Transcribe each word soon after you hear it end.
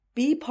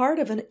Be part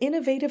of an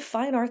innovative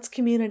fine arts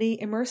community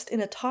immersed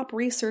in a top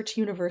research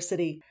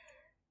university.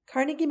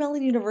 Carnegie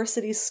Mellon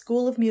University's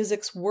School of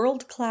Music's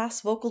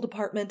world-class vocal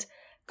department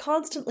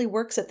constantly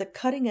works at the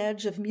cutting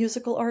edge of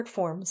musical art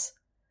forms.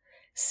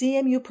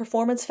 CMU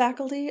performance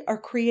faculty are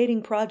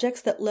creating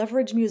projects that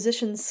leverage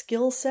musicians'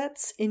 skill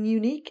sets in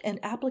unique and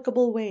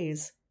applicable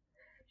ways.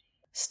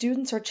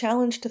 Students are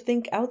challenged to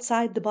think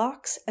outside the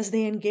box as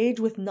they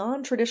engage with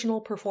non-traditional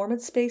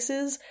performance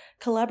spaces,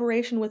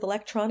 collaboration with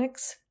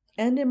electronics,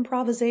 and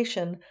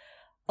improvisation,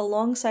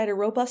 alongside a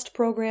robust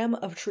program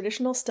of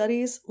traditional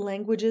studies,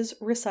 languages,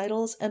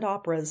 recitals, and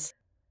operas.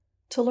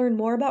 To learn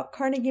more about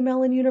Carnegie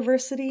Mellon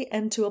University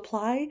and to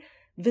apply,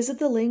 visit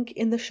the link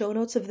in the show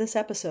notes of this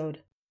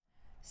episode.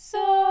 Solid.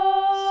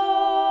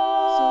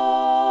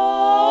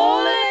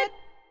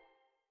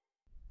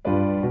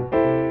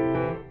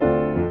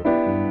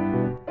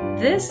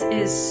 This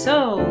is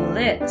So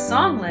Lit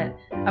Songlit,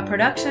 a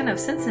production of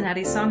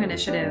Cincinnati Song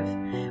Initiative,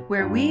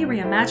 where we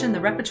reimagine the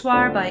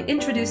repertoire by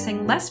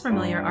introducing less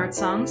familiar art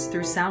songs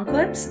through sound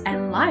clips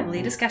and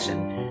lively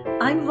discussion.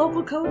 I'm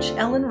vocal coach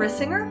Ellen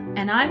Rissinger.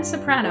 And I'm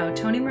soprano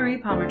Tony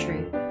Marie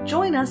Palmertree.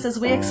 Join us as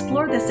we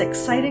explore this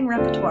exciting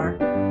repertoire.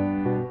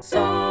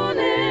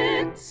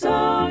 Solid,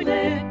 solid,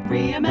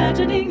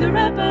 reimagining the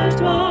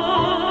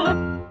repertoire.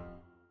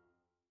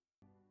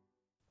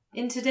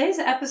 In today's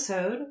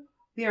episode,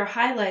 we are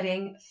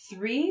highlighting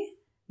 3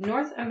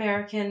 North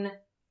American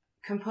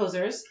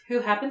composers who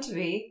happen to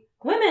be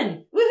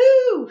women.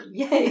 Woohoo!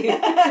 Yay!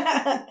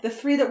 The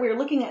 3 that we're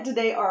looking at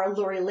today are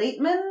Lori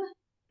Laitman,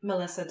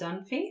 Melissa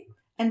Dunphy,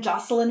 and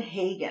Jocelyn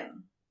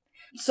Hagen.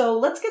 So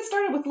let's get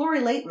started with Lori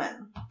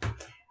Laitman.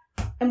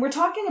 And we're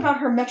talking about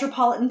her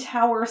Metropolitan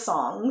Tower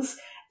songs.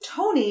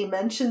 Tony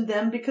mentioned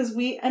them because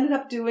we ended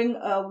up doing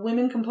a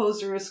Women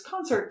Composers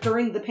concert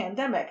during the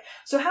pandemic.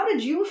 So how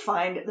did you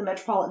find the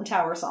Metropolitan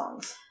Tower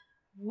songs?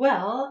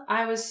 Well,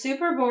 I was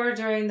super bored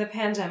during the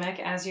pandemic,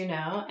 as you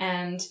know,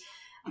 and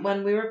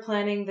when we were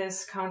planning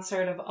this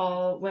concert of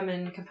all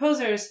women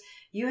composers,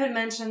 you had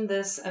mentioned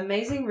this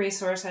amazing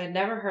resource I had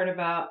never heard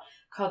about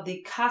called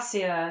the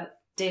Kassia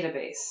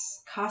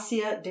database.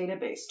 Kassia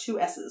database, 2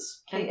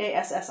 S's.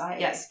 Kassia.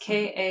 Yes,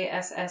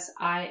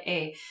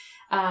 Kassia.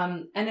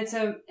 And it's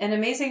an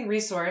amazing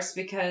resource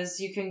because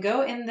you can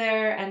go in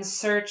there and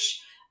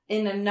search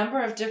in a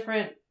number of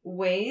different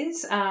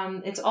ways.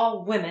 It's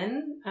all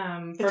women.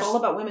 It's all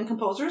about women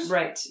composers?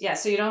 Right. Yeah.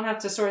 So you don't have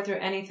to sort through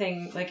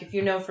anything. Like if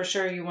you know for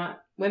sure you want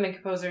women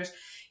composers,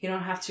 you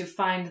don't have to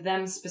find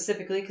them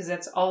specifically because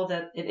that's all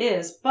that it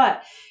is.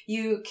 But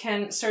you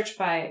can search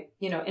by,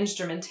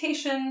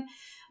 instrumentation.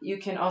 You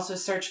can also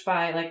search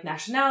by like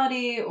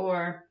nationality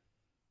or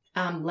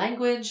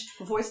language.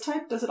 Voice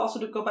type? Does it also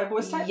go by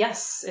voice type?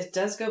 Yes, it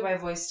does go by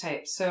voice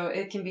type. So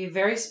it can be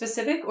very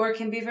specific or it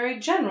can be very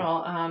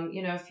general.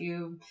 If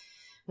you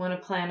want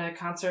to plan a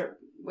concert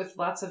with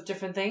lots of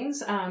different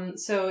things.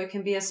 So it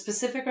can be as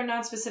specific or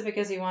non-specific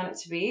as you want it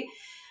to be.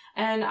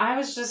 And I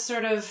was just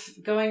sort of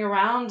going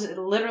around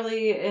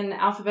literally in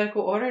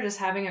alphabetical order, just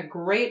having a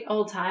great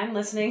old time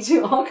listening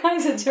to all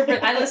kinds of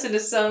different, I listen to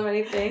so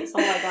many things.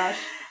 Oh my gosh.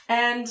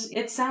 And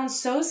it sounds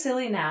so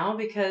silly now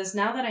because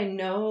now that I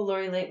know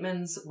Lori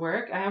Laitman's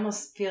work, I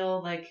almost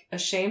feel like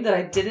ashamed that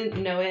I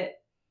didn't know it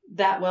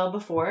that well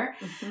before.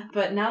 Mm-hmm.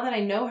 But now that I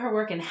know her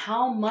work and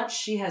how much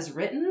she has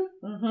written,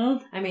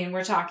 mm-hmm. I mean,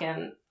 we're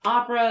talking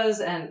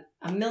operas and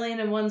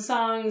 1,000,001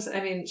 songs.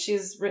 I mean,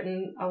 she's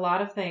written a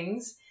lot of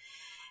things.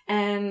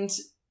 And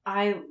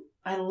I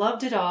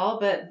loved it all,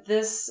 but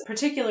this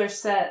particular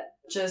set,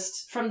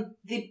 just from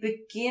the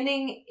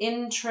beginning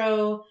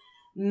intro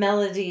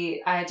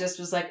melody, I just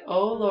was like,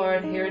 oh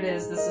Lord, here it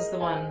is. This is the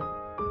one.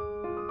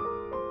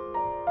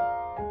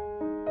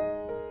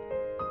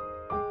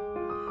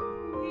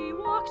 We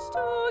walked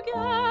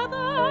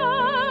together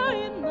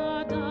in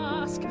the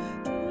dusk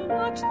to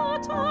watch the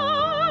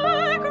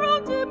tower grow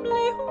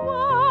dimly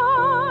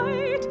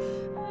white,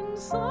 and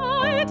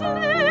saw it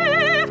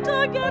lift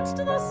against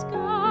the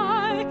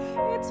sky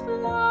its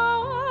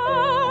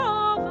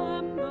flower of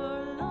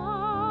amber light.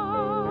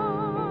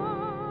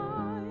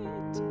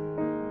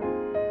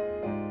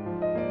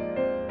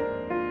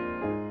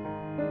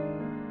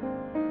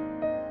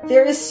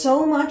 There is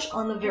so much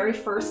on the very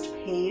first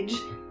page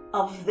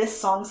of this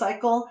song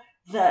cycle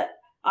that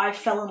I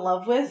fell in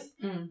love with.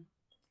 Mm.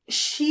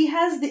 She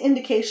has the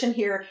indication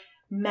here,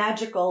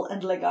 magical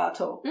and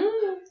legato.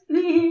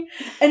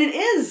 And it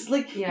is,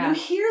 like, You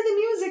hear the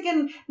music,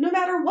 and no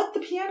matter what the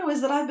piano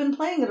is that I've been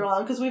playing it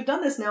on, because we've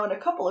done this now in a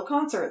couple of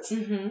concerts,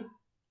 mm-hmm.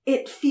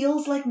 It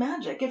feels like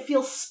magic. It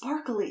feels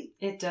sparkly.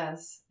 It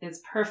does. It's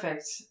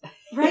perfect.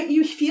 Right?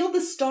 You feel the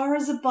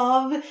stars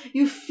above.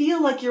 You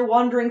feel like you're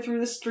wandering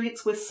through the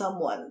streets with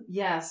someone.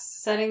 Yes,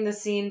 setting the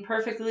scene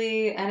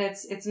perfectly, and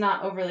it's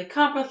not overly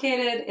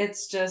complicated.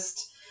 It's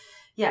just,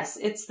 yes,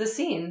 it's the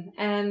scene.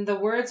 And the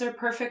words are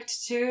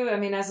perfect too. I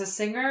mean, as a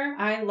singer,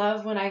 I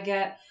love when I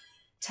get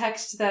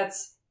text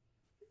that's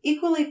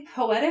equally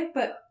poetic,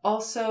 but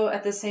also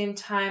at the same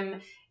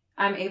time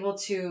I'm able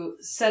to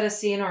set a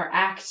scene or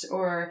act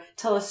or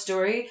tell a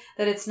story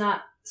that it's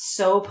not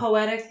so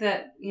poetic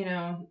that,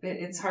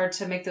 it's hard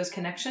to make those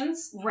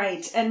connections.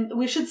 Right. And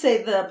we should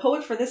say the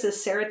poet for this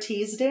is Sarah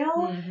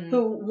Teasdale,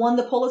 who won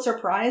the Pulitzer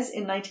Prize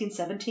in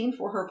 1917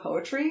 for her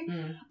poetry.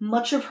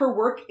 Much of her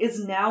work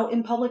is now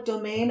in public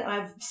domain.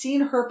 I've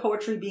seen her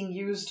poetry being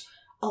used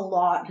a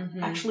lot,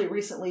 actually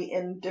recently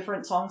in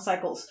different song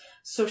cycles.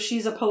 So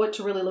she's a poet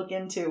to really look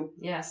into.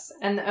 Yes.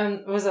 And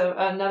it was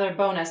another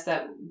bonus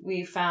that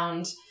we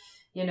found,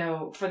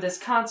 for this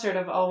concert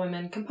of all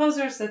women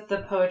composers, that the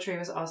poetry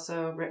was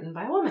also written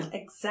by a woman.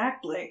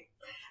 Exactly.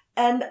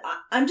 And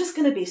I'm just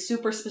going to be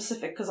super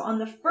specific, because on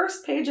the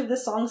first page of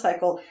this song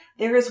cycle,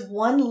 there is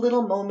one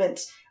little moment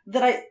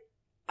that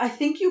I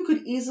think you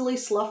could easily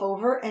slough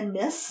over and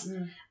miss.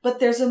 But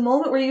there's a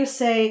moment where you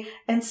say,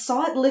 and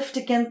saw it lift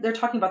against, they're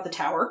talking about the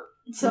tower.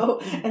 So,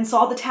 and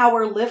saw the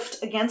tower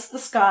lift against the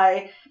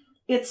sky,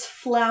 its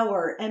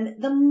flower. And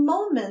the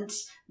moment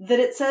that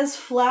it says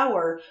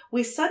flower,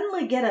 we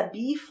suddenly get a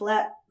B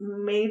flat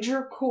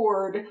major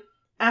chord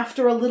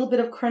after a little bit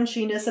of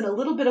crunchiness and a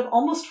little bit of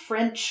almost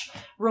French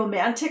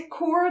romantic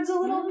chords a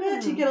little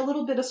bit. You get a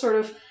little bit of sort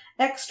of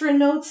extra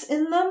notes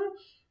in them.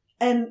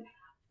 And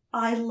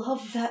I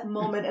love that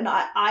moment, and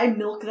I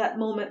milk that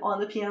moment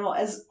on the piano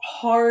as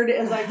hard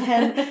as I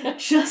can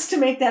just to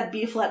make that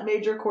B-flat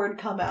major chord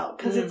come out,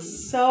 because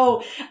it's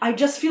so... I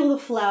just feel the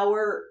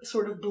flower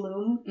sort of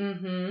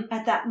bloom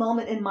at that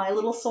moment in my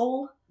little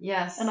soul.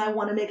 Yes. And I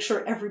want to make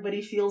sure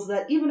everybody feels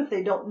that, even if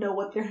they don't know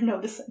what they're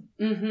noticing.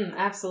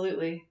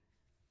 Absolutely.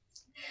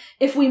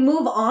 If we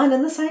move on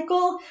in the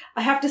cycle,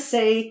 I have to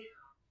say,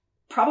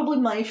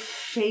 probably my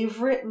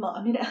favorite...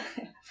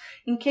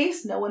 in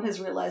case no one has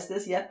realized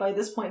this yet by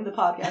this point in the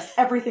podcast,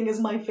 everything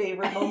is my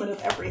favorite moment of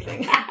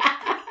everything.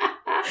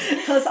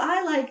 Because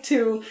I like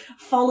to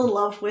fall in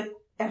love with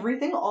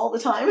everything all the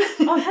time.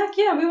 Oh, heck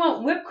yeah. We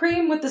want whipped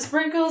cream with the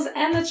sprinkles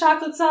and the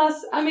chocolate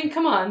sauce. I mean,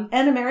 come on.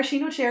 And a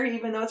maraschino cherry,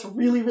 even though it's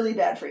really, really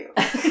bad for you.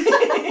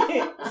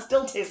 It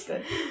still tastes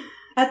good.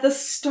 At the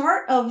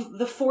start of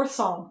the fourth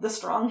song, The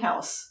Strong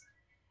House,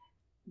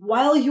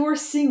 while you're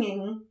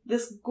singing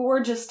this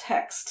gorgeous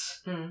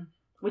text...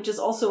 which is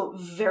also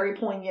very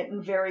poignant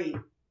and very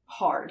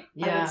hard,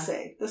 I would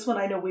say. This one,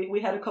 I know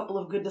we had a couple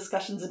of good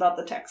discussions about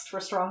the text for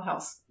Strong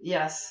House.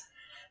 Yes.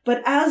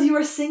 But as you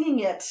are singing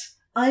it,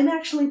 I'm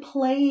actually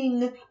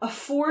playing a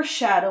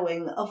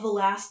foreshadowing of the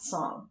last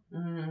song.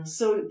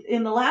 So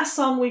in the last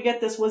song, we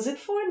get this, was it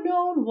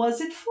foreknown?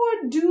 Was it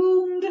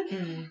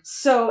foredoomed?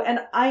 So, and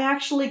I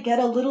actually get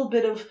a little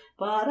bit of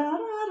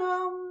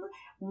ba-da-da-dum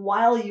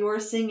while you're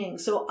singing.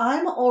 So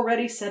I'm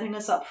already setting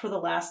us up for the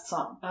last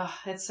song. Oh,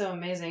 it's so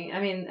amazing. I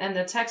mean, and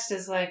the text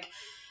is like,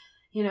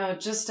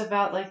 just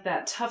about like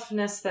that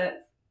toughness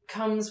that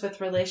comes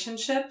with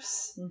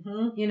relationships.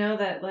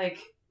 That like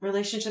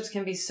relationships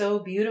can be so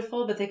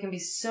beautiful, but they can be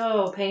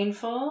so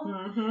painful.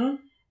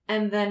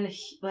 And then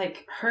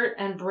like hurt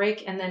and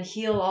break and then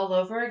heal all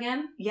over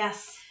again.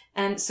 Yes.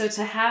 And so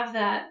to have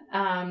that,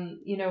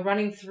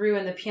 running through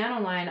in the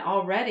piano line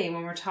already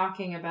when we're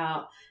talking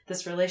about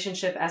this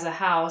relationship as a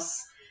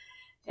house,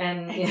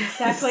 and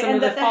exactly,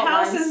 and that the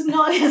house is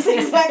not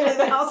exactly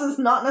the house is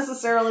not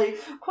necessarily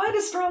quite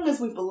as strong as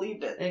we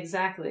believed it.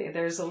 Exactly,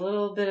 there's a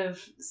little bit of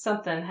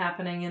something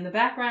happening in the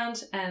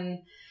background, and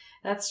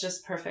that's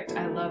just perfect.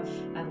 I love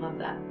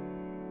that.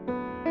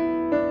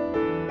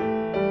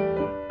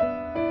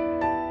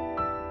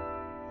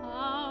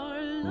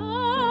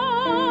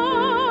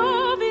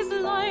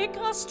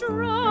 A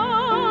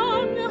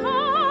strong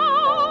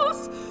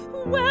house,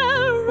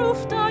 well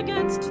roofed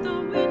against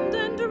the wind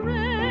and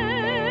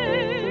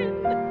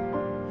rain,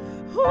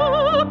 who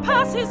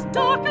passes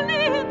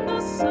darkly in the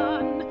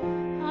sun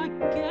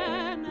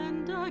again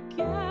and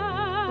again.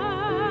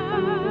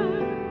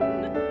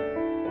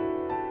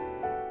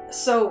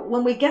 So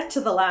when we get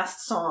to the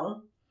last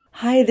song...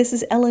 Hi, this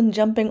is Ellen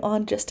jumping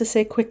on just to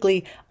say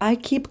quickly, I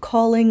keep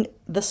calling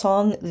the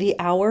song The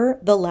Hour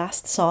the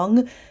last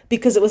song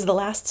because it was the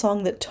last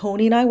song that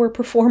Tony and I were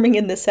performing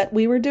in the set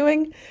we were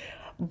doing,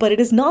 but it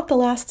is not the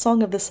last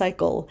song of the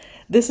cycle.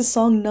 This is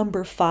song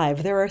number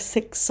 5. There are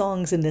 6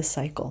 songs in this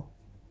cycle.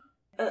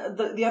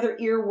 The other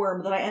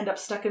earworm that I end up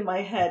stuck in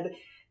my head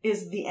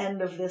is the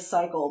end of this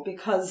cycle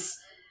because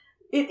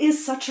it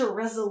is such a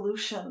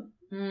resolution.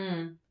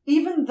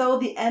 Even though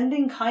the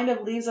ending kind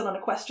of leaves it on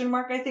a question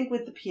mark, I think,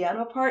 with the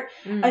piano part,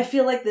 I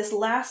feel like this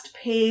last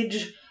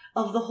page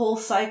of the whole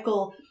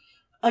cycle,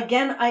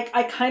 again,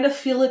 I kind of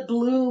feel it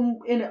bloom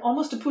in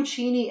almost a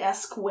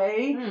Puccini-esque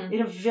way,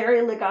 in a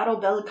very legato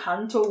bel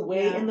canto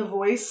way in the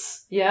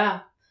voice.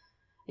 Yeah.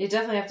 You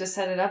definitely have to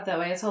set it up that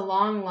way. It's a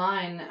long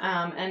line,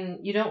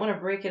 and you don't want to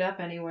break it up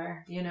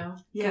anywhere,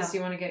 because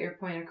you want to get your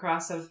point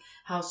across of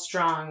how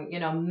strong,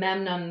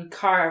 Memnon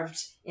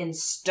carved in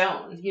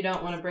stone. You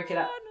don't want to break it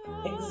up.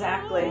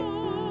 Exactly.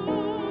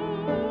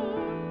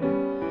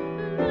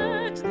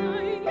 Let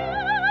the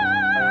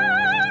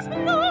years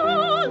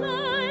blow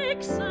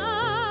like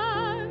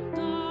sand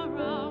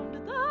around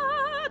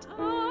that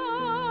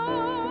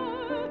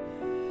eye,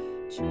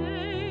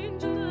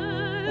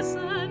 changeless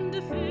and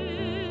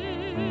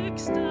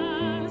fixed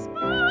as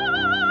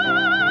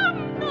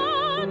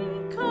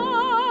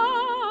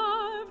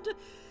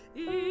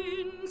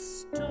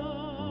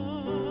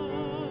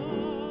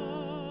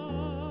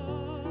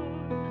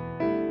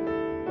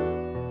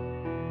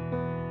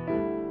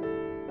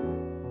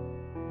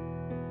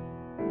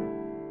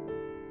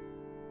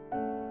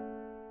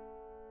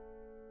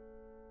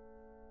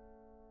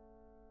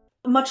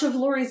Much of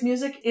Laurie's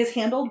music is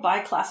handled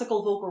by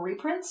Classical Vocal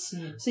Reprints,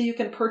 so you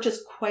can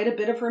purchase quite a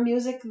bit of her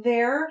music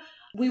there.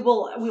 We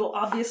will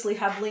obviously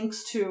have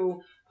links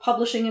to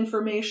publishing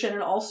information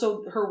and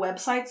also her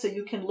website, so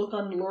you can look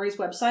on Laurie's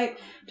website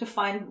to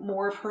find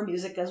more of her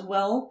music as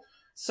well.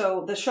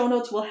 So the show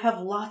notes will have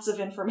lots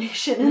of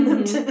information in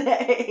them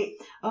today.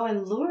 Oh,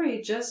 and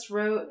Laurie just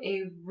wrote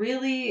a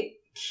really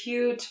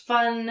cute,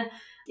 fun,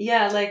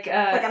 like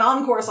an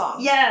encore song.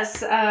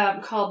 Yes,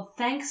 called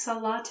Thanks a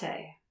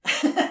Latte.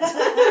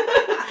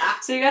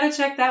 So you got to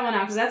check that one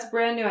out because that's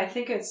brand new. I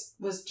think it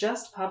was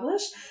just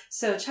published.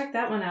 So check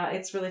that one out.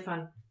 It's really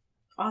fun.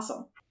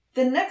 Awesome.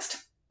 The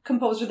next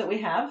composer that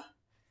we have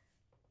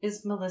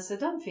is Melissa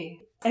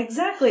Dunphy.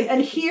 Exactly.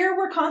 And here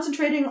we're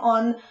concentrating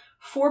on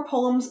 4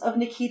 poems of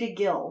Nikita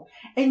Gill.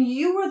 And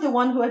you were the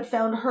one who had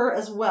found her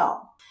as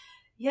well.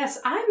 Yes,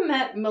 I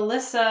met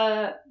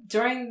Melissa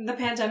during the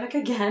pandemic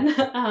again,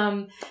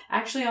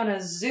 actually on a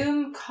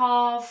Zoom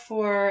call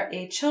for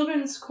a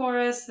children's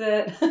chorus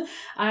that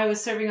I was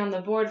serving on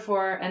the board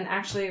for, and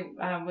actually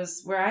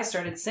was where I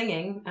started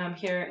singing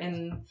here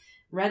in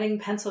Reading,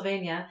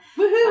 Pennsylvania.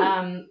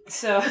 Woohoo!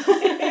 So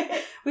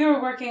we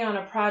were working on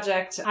a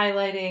project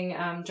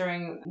highlighting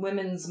during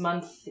Women's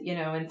Month,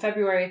 in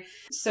February.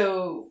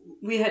 So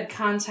we had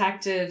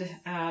contacted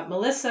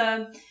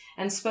Melissa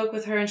and spoke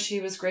with her, and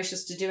she was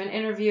gracious to do an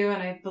interview,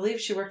 and I believe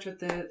she worked with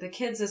the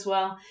kids as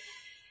well.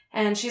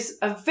 And she's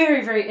a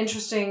very, very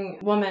interesting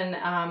woman,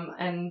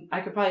 and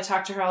I could probably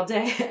talk to her all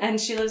day. And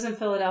she lives in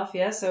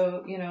Philadelphia,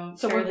 so,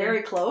 So we're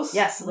very close.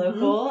 Yes,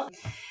 local.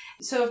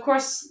 So, of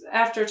course,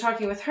 after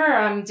talking with her,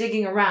 I'm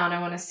digging around. I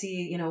want to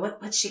see,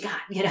 what she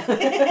got,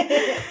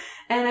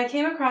 And I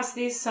came across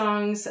these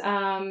songs,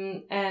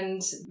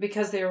 and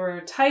because they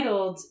were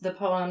titled The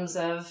Poems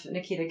of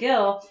Nikita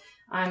Gill,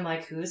 I'm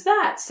like, who's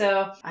that?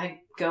 So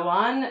I go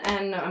on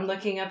and I'm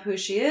looking up who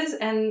she is.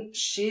 And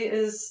she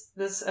is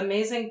this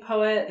amazing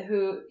poet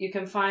who you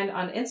can find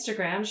on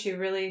Instagram. She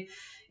really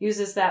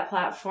uses that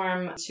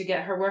platform to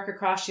get her work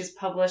across. She's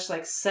published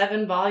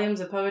 7 volumes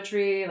of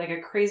poetry, a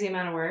crazy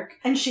amount of work.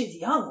 And she's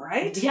young,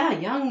 right? Yeah,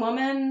 young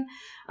woman.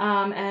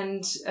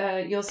 And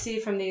you'll see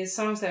from these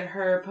songs that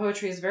her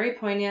poetry is very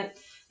poignant.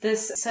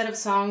 This set of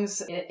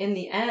songs in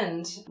the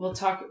end, we'll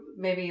talk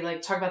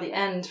about the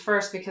end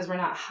first because we're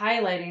not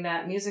highlighting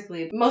that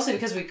musically, mostly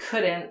because we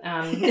couldn't.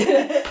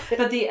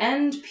 But the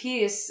end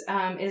piece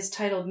is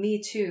titled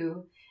Me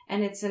Too,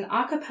 and it's an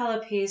a cappella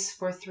piece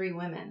for 3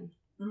 women.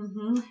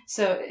 Mm-hmm.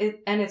 So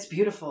it's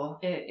beautiful.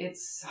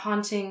 It's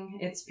haunting.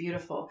 It's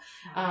beautiful.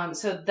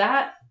 So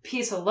that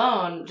piece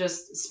alone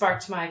just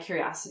sparked my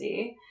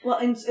curiosity. Well,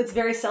 and it's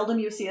very seldom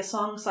you see a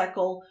song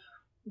cycle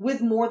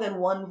with more than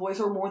one voice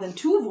or more than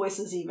 2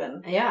 voices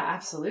even. Yeah,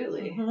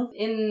 absolutely. Mm-hmm.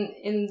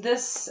 In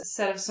this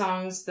set of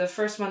songs, the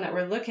first one that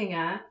we're looking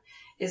at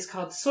is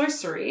called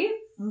Sorcery.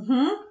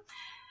 Mm-hmm.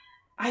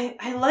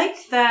 I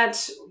like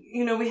that,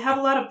 we have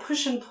a lot of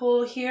push and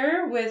pull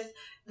here with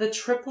the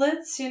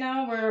triplets,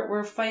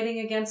 we're fighting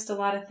against a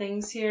lot of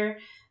things here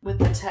with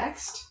the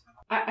text.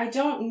 I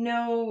don't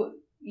know,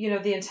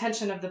 the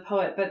intention of the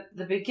poet, but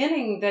the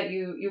beginning that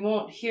you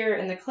won't hear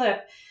in the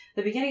clip,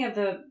 the beginning of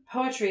the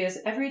poetry is,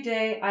 every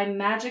day I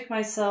magic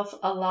myself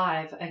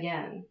alive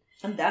again.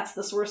 And that's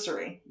the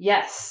sorcery.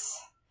 Yes.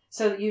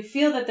 So you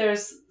feel that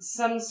there's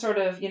some sort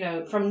of,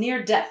 from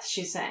near death,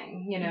 she's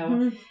saying,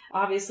 Mm-hmm.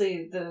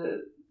 Obviously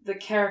the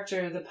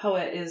character, the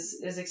poet,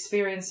 is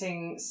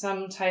experiencing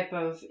some type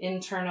of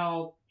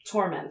internal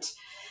torment.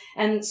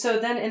 And so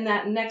then in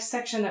that next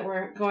section that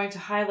we're going to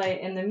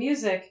highlight in the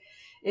music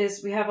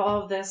is we have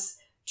all of this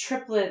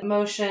triplet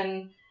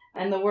motion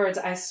and the words,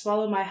 I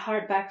swallow my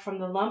heart back from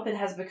the lump it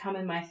has become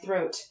in my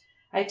throat.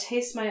 I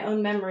taste my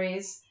own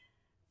memories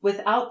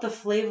without the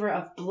flavor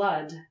of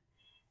blood.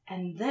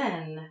 And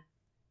then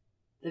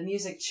the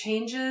music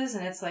changes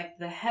and it's like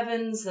the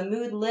heavens, the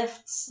mood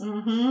lifts.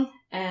 Mm-hmm.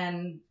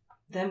 And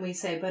then we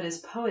say, but as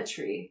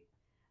poetry,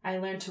 I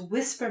learned to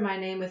whisper my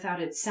name without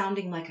it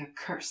sounding like a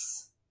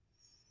curse.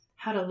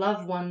 How to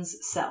love one's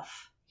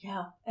self.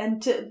 Yeah.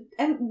 And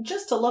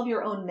just to love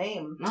your own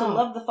name. To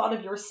love the thought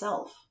of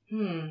yourself.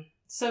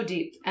 So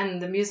deep. And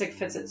the music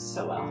fits it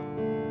so well.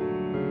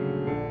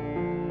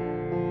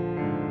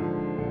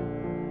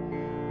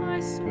 I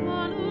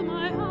swallow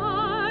my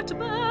heart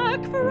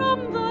back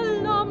from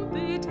the lump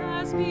it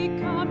has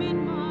become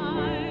in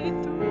my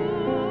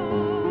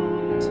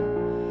throat.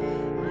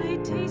 I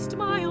taste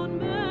my own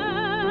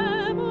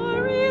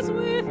memories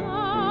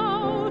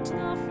without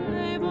the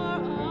flavor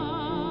of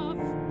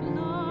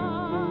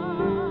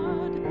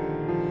blood.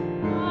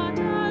 But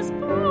as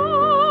poetry,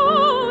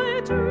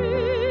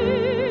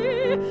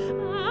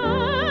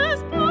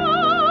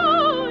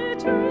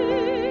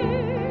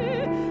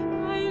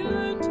 I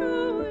learned to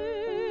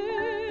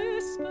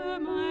whisper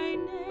my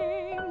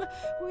name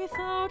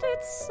without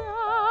it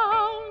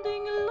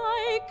sounding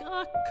like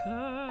a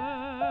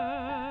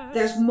curse.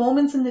 There's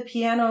moments in the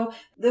piano,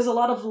 there's a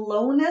lot of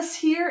lowness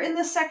here in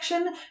this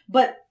section,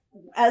 but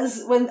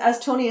as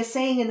Tony is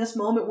saying in this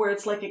moment where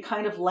it's like it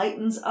kind of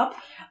lightens up,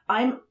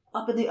 I'm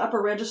up in the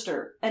upper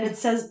register, and it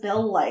says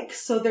bell-like.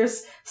 So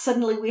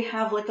suddenly we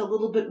have like a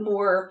little bit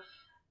more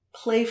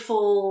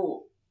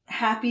playful,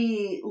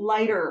 happy,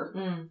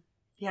 lighter.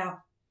 Yeah.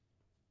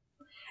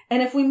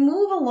 And if we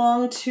move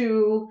along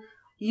to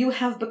You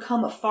Have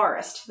Become a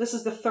Forest, this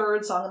is the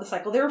third song in the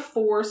cycle. There are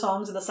 4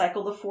 songs in the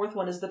cycle. The 4th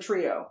one is the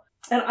trio.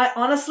 And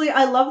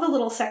I love the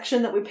little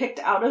section that we picked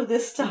out of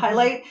this to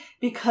highlight,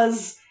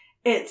 because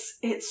it's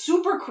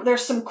super,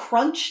 there's some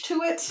crunch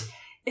to it.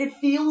 It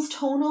feels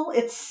tonal.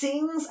 It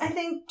sings, I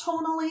think,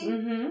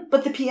 tonally.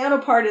 But the piano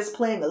part is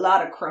playing a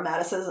lot of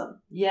chromaticism.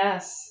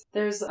 Yes.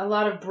 There's a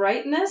lot of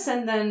brightness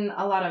and then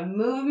a lot of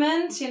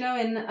movement,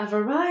 in a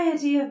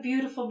variety of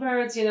beautiful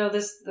birds,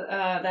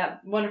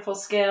 that wonderful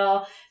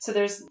scale. So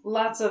there's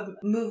lots of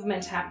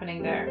movement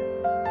happening there.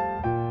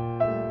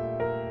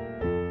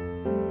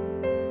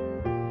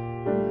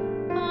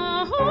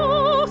 A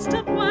host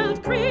of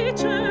wild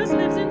creatures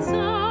lives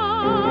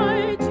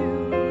inside you.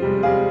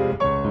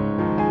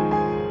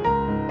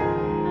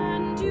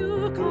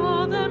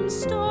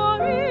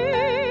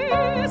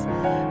 Stories,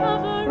 a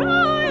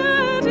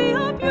variety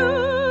of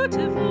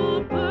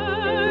beautiful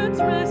birds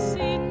rest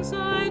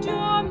inside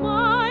your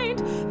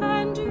mind,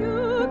 and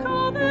you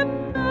call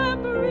them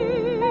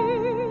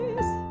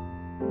memories.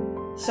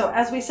 So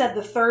as we said,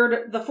 the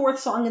 4th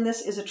song in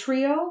this is a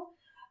trio,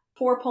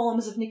 4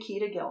 poems of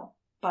Nikita Gill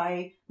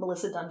by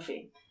Melissa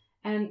Dunphy.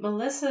 And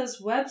Melissa's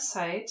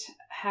website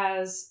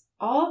has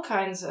all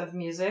kinds of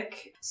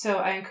music, so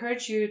I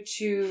encourage you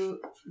to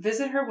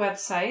visit her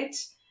website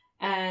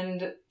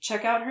and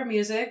check out her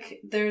music.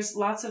 There's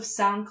lots of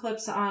sound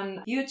clips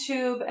on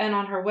YouTube and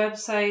on her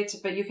website,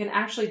 but you can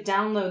actually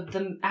download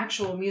the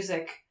actual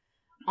music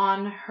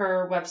on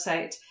her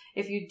website.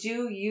 If you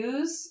do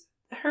use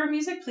her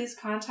music, please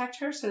contact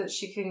her so that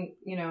she can,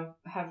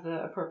 have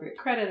the appropriate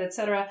credit,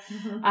 etc.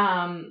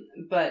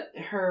 But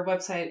her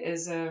website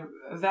is a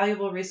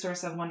valuable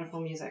resource of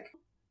wonderful music.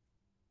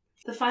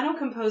 The final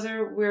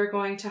composer we're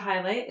going to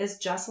highlight is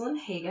Jocelyn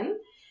Hagen.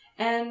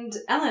 And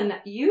Ellen,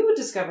 you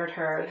discovered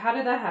her. How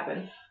did that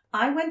happen?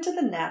 I went to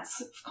the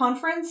NATS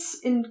conference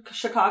in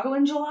Chicago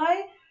in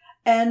July,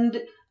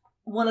 and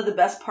one of the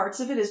best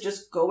parts of it is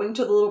just going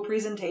to the little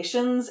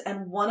presentations,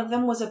 and one of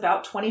them was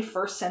about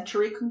 21st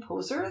century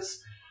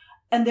composers.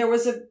 And there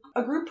was a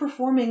group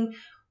performing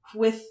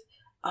with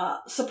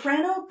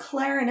soprano,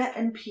 clarinet,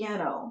 and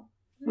piano,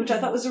 which I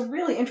thought was a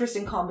really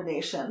interesting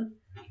combination.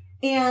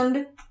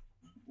 And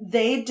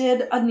they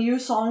did a new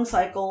song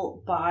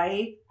cycle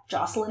by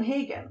Jocelyn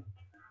Hagen.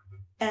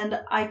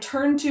 And I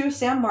turned to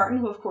Sam Martin,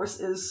 who of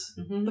course is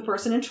the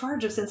person in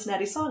charge of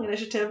Cincinnati Song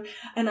Initiative,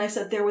 and I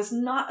said there was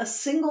not a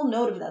single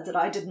note of that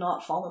I did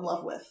not fall in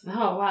love with.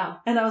 Oh, wow.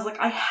 And I was like,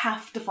 I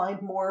have to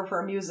find more of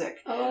her music.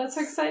 Oh, that's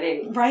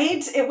exciting.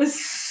 Right? It was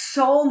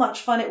so much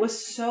fun. It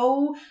was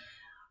so,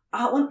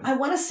 I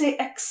want to say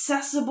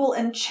accessible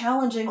and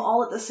challenging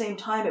all at the same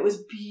time. It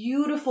was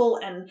beautiful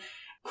and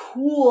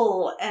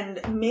cool and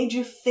made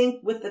you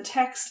think with the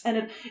text,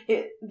 and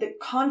the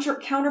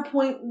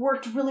counterpoint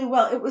worked really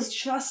well. It was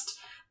just,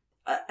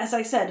 as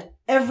I said,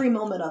 every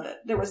moment of it.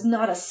 There was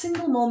not a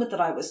single moment that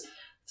I was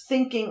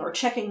thinking or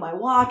checking my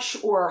watch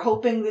or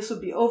hoping this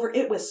would be over.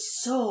 It was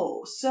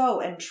so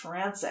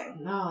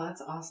entrancing. No,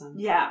 that's awesome.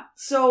 Yeah.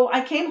 So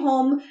I came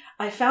home,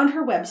 I found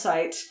her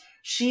website.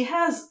 She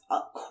has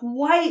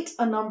quite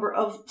a number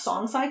of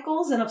song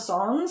cycles and of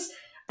songs,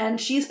 and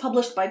she's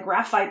published by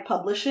Graphite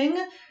Publishing.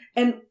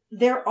 And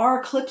there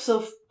are clips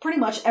of pretty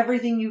much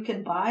everything you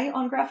can buy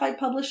on Graphite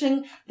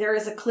Publishing. There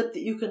is a clip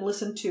that you can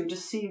listen to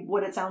see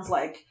what it sounds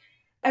like.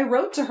 I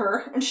wrote to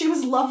her, and she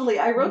was lovely.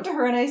 I wrote to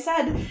her and I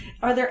said,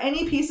 are there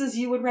any pieces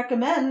you would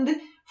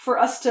recommend for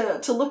us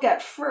to look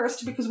at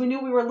first? Because we knew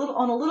we were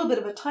on a little bit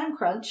of a time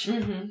crunch.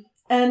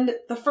 And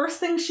the first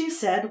thing she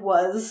said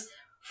was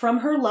from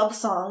her love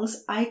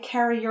songs, I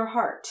Carry Your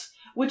Heart,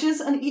 which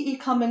is an E.E.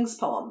 Cummings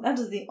poem. That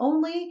is the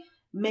only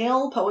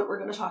male poet we're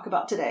going to talk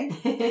about today.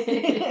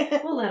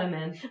 We'll let him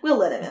in. We'll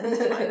let him in.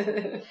 It's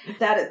fine.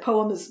 That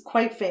poem is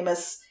quite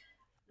famous.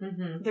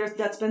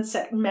 That's been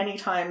said many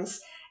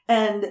times.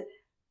 And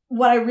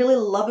what I really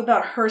love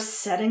about her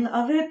setting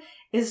of it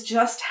is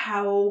just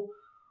how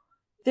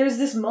there's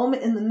this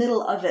moment in the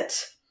middle of it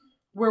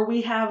where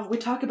we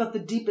talk about the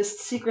deepest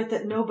secret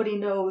that nobody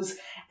knows.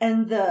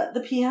 And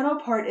the piano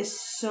part is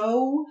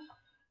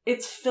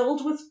it's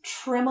filled with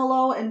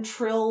tremolo and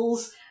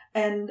trills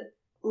and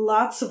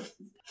lots of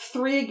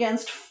 3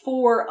 against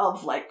 4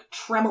 of like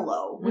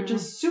tremolo, which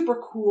is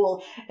super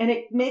cool, and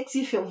it makes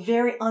you feel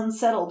very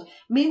unsettled.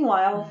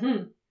 Meanwhile,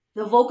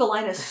 the vocal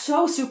line is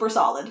so super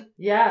solid.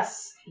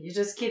 Yes, you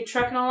just keep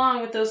trucking along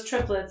with those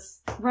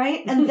triplets,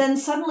 right? And then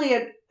suddenly,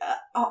 it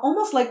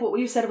almost like what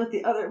you said with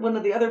one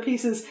of the other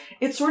pieces,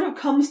 it sort of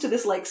comes to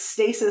this like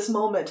stasis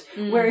moment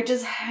where it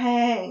just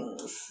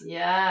hangs.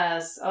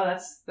 Yes. Oh,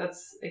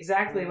 that's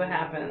exactly what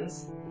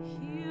happens.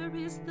 Here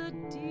is the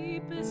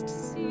deepest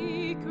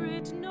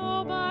secret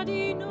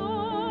nobody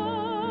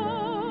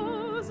knows.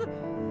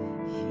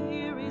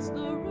 Here is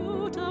the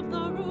root of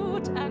the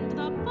root and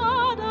the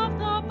bud of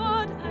the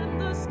bud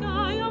and the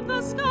sky of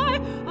the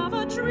sky. of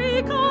a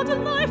tree called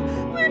life,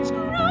 which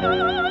grows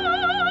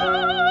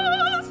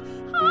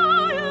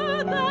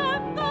higher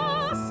than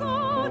the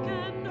soul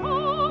can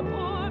hope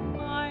or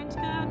mind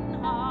can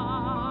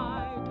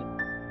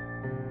hide.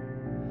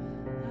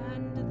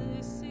 And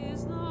this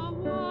is the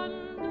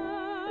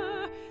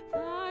wonder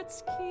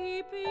that's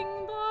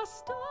keeping the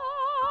stars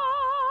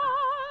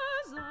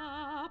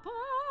apart.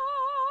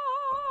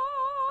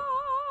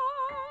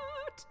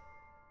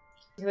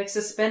 You're like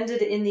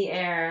suspended in the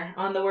air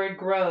on the word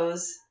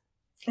grows.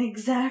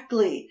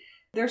 Exactly.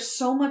 There's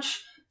so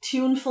much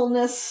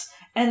tunefulness,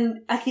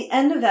 and at the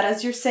end of that,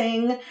 as you're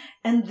saying,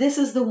 and this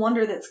is the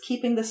wonder that's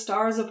keeping the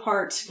stars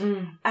apart.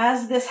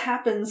 As this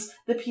happens,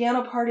 the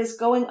piano part is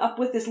going up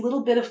with this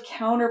little bit of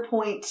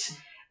counterpoint,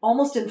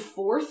 almost in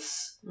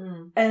fourths,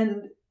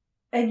 and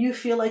you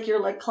feel like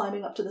you're like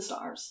climbing up to the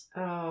stars.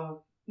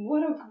 Oh,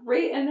 what a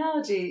great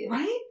analogy.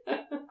 Right?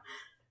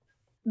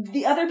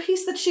 The other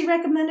piece that she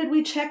recommended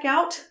we check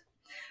out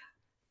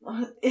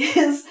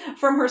is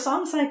from her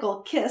song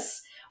cycle,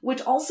 Kiss,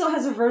 which also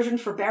has a version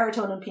for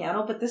baritone and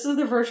piano, but this is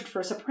the version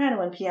for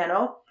soprano and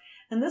piano.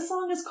 And this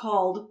song is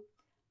called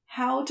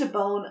How to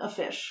Bone a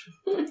Fish.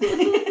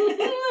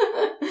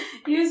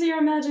 Use your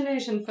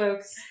imagination,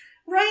 folks.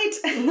 Right?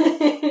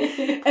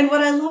 And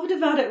what I loved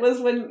about it was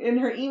when in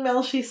her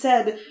email she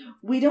said,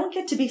 we don't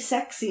get to be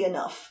sexy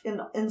enough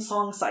in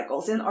song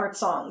cycles, in art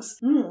songs.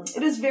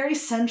 It is very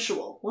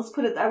sensual. Let's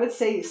put it, I would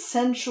say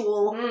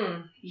sensual.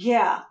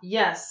 Yeah.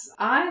 Yes.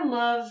 I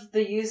love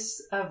the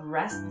use of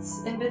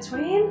rests in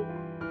between.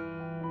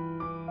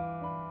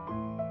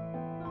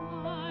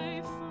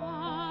 I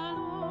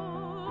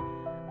follow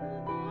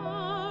the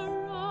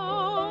row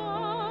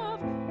of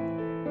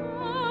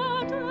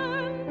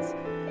buttons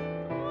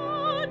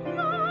on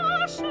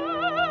your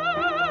shirt,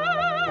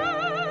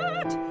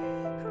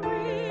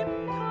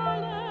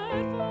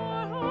 cream-colored for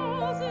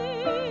holes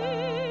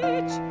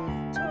each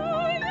to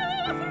your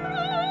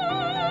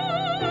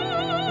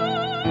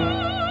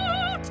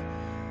throat.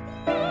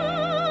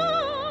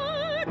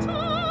 You're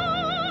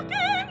talking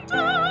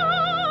darkening.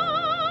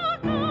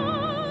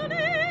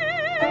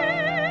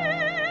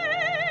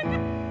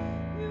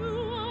 You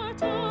are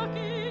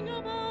talking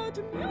about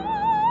music,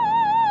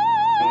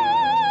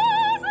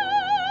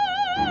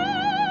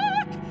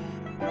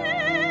 the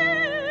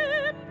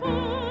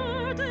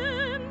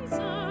importance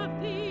of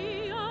the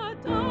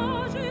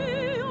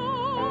adagio,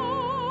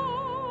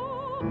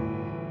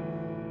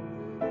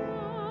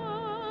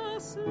 the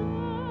slow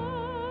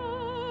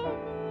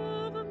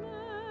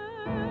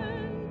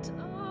movement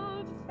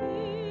of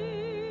things.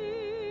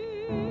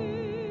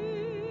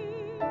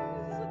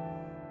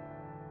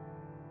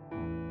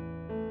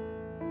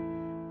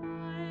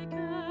 I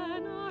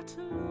cannot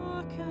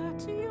look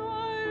at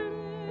your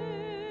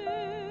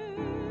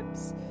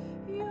lips,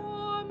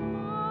 your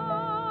mouth,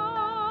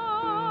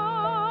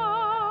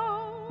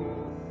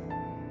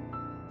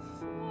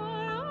 for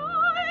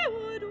I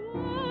would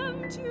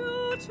want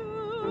you to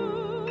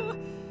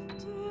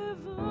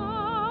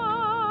devour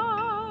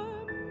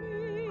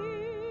me.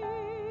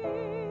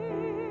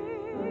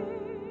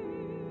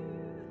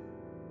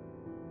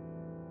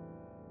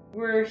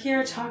 We're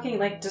here talking,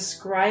 like,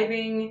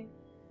 describing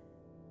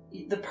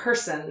the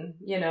person,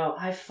 you know.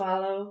 I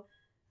follow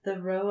the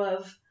row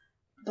of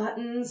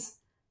buttons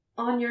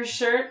on your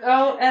shirt.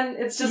 Oh, and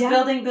it's just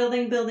building,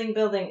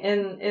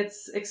 and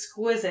it's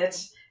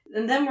exquisite.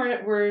 And then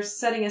we're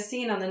setting a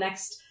scene on the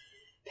next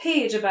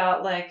page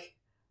about, like,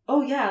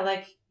 oh yeah,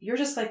 like, you're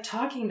just, like,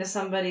 talking to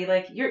somebody,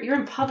 like, you're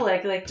in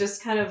public, like,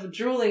 just kind of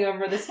drooling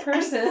over this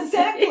person.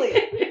 Exactly.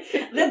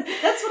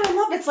 That's what I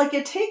love. It's like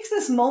it takes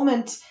this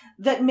moment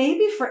that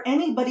maybe for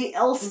anybody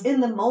else in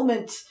the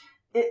moment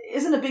it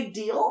isn't a big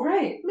deal.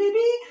 Right.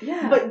 Maybe.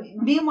 Yeah. But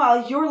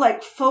meanwhile, you're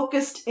like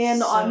focused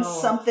in on So-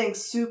 something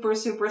super,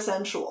 super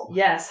sensual.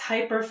 Yes,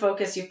 hyper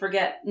focus. You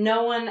forget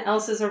no one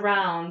else is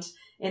around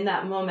in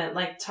that moment,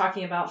 like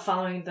talking about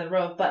following the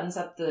row of buttons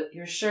up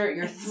your shirt,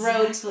 your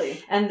throat,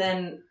 Exactly. and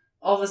then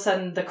all of a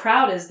sudden the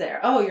crowd is there.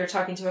 Oh, you're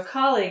talking to a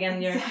colleague,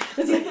 and you're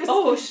Exactly. it's like,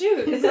 oh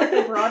shoot, It's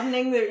like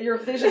broadening your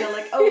vision. You're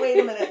like, oh, wait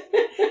a minute.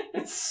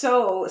 It's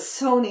so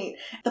neat.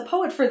 The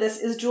poet for this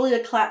is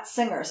Julia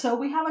Klatt-Singer. So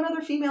we have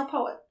another female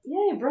poet.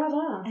 Yay,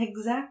 brava.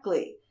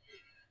 Exactly.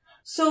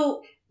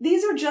 So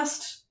these are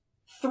just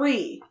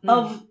 3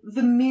 of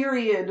the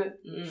myriad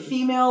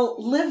female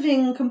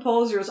living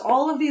composers.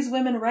 All of these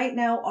women right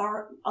now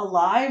are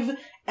alive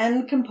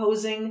and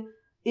composing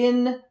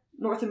in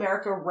North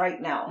America right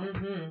now.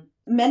 Mm-hmm.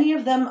 Many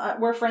of them,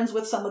 we're friends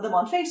with some of them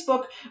on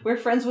Facebook. We're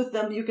friends with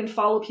them. You can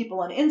follow people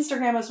on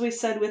Instagram, as we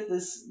said, with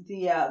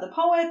the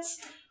poets.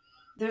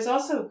 There's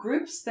also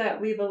groups that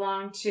we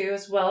belong to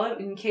as well,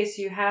 in case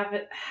you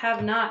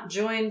have not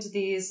joined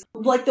these.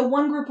 Like the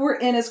one group we're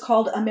in is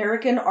called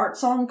American Art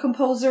Song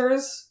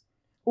Composers,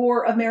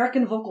 or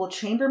American Vocal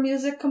Chamber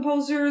Music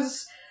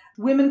Composers,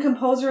 Women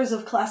Composers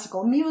of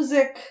Classical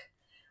Music,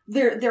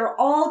 There are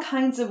all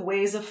kinds of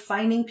ways of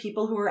finding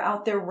people who are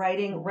out there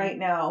writing right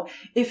now.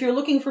 If you're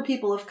looking for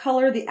people of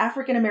color, the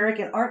African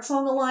American Art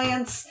Song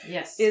Alliance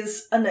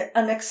is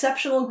an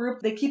exceptional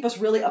group. They keep us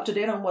really up to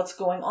date on what's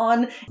going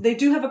on. They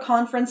do have a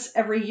conference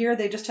every year.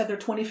 They just had their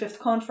 25th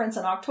conference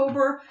in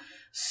October.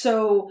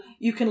 So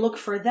you can look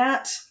for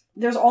that.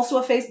 There's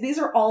also these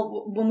are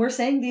all, when we're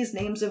saying these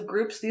names of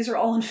groups, these are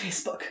all on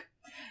Facebook.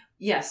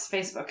 Yes,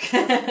 Facebook.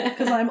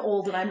 Because I'm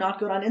old and I'm not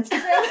good on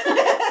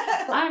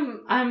Instagram.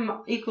 I'm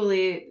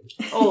equally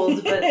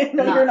old, but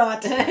no, not. you're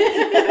not.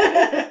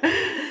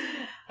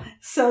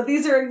 So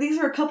these are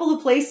a couple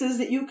of places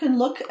that you can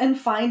look and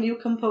find new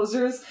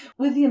composers.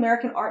 With the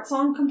American Art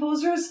Song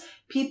Composers,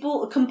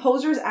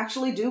 composers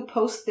actually do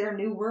post their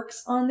new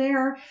works on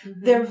there.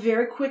 Mm-hmm. They're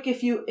very quick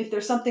if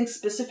there's something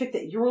specific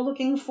that you're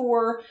looking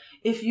for.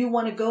 If you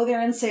want to go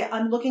there and say,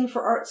 I'm looking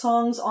for art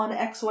songs on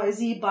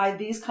XYZ by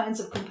these kinds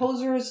of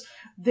composers,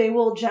 they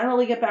will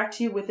generally get back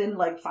to you within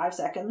like 5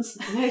 seconds.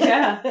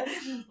 Yeah.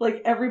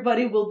 Like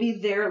everybody will be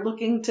there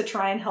looking to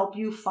try and help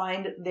you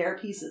find their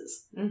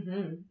pieces.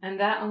 Mm-hmm. And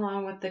that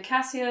along with the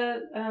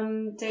Cassia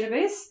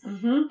database,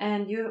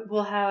 and you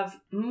will have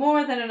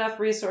more than enough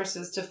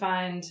resources to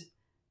find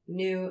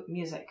new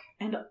music.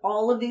 And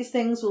all of these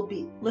things will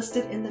be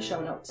listed in the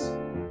show notes.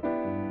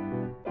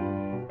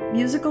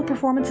 Musical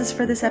performances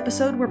for this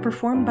episode were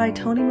performed by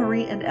Tony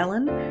Marie and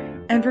Ellen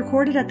and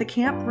recorded at the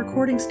Camp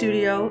Recording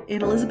Studio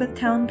in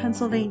Elizabethtown,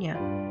 Pennsylvania.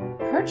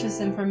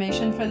 Purchase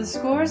information for the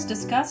scores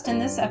discussed in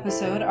this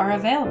episode are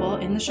available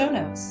in the show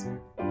notes.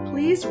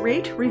 Please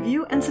rate,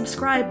 review, and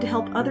subscribe to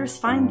help others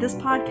find this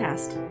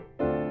podcast.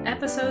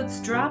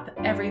 Episodes drop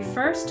every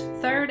first,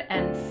 third,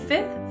 and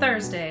fifth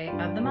Thursday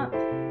of the month.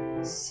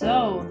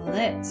 So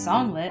Lit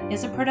Songlit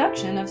is a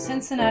production of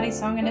Cincinnati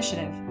Song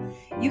Initiative.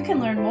 You can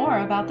learn more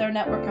about their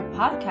network of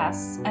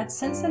podcasts at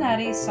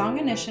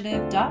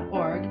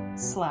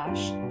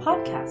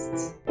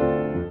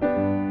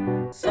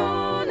cincinnati-songinitiative.org/podcasts.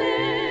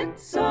 Solid,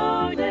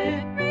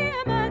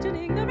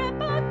 reimagining the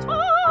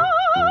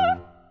repertoire.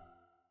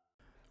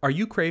 Are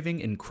you craving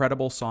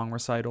incredible song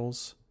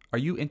recitals? Are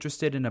you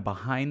interested in a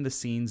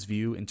behind-the-scenes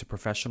view into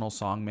professional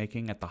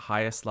songmaking at the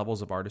highest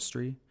levels of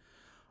artistry?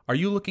 Are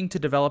you looking to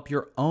develop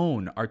your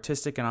own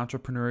artistic and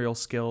entrepreneurial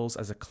skills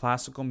as a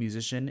classical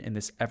musician in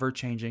this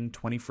ever-changing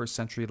 21st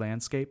century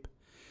landscape?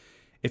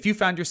 If you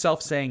found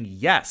yourself saying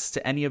yes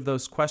to any of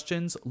those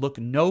questions, look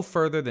no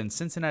further than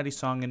Cincinnati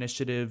Song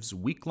Initiative's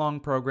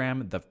week-long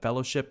program, The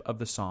Fellowship of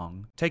the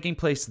Song. Taking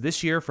place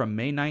this year from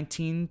May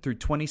 19 through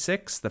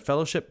 26, the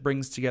Fellowship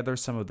brings together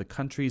some of the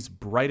country's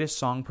brightest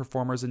song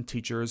performers and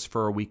teachers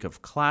for a week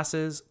of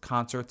classes,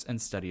 concerts, and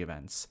study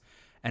events.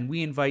 And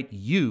we invite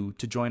you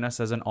to join us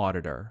as an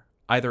auditor,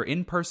 either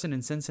in person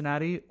in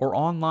Cincinnati or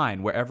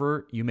online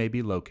wherever you may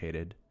be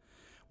located.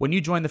 When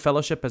you join the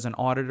fellowship as an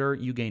auditor,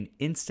 you gain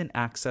instant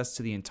access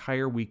to the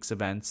entire week's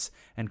events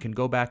and can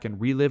go back and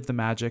relive the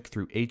magic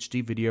through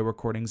HD video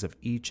recordings of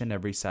each and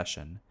every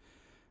session.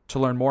 To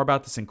learn more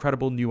about this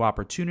incredible new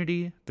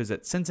opportunity,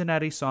 visit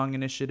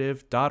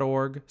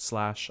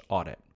cincinnati-songinitiative.org/audit.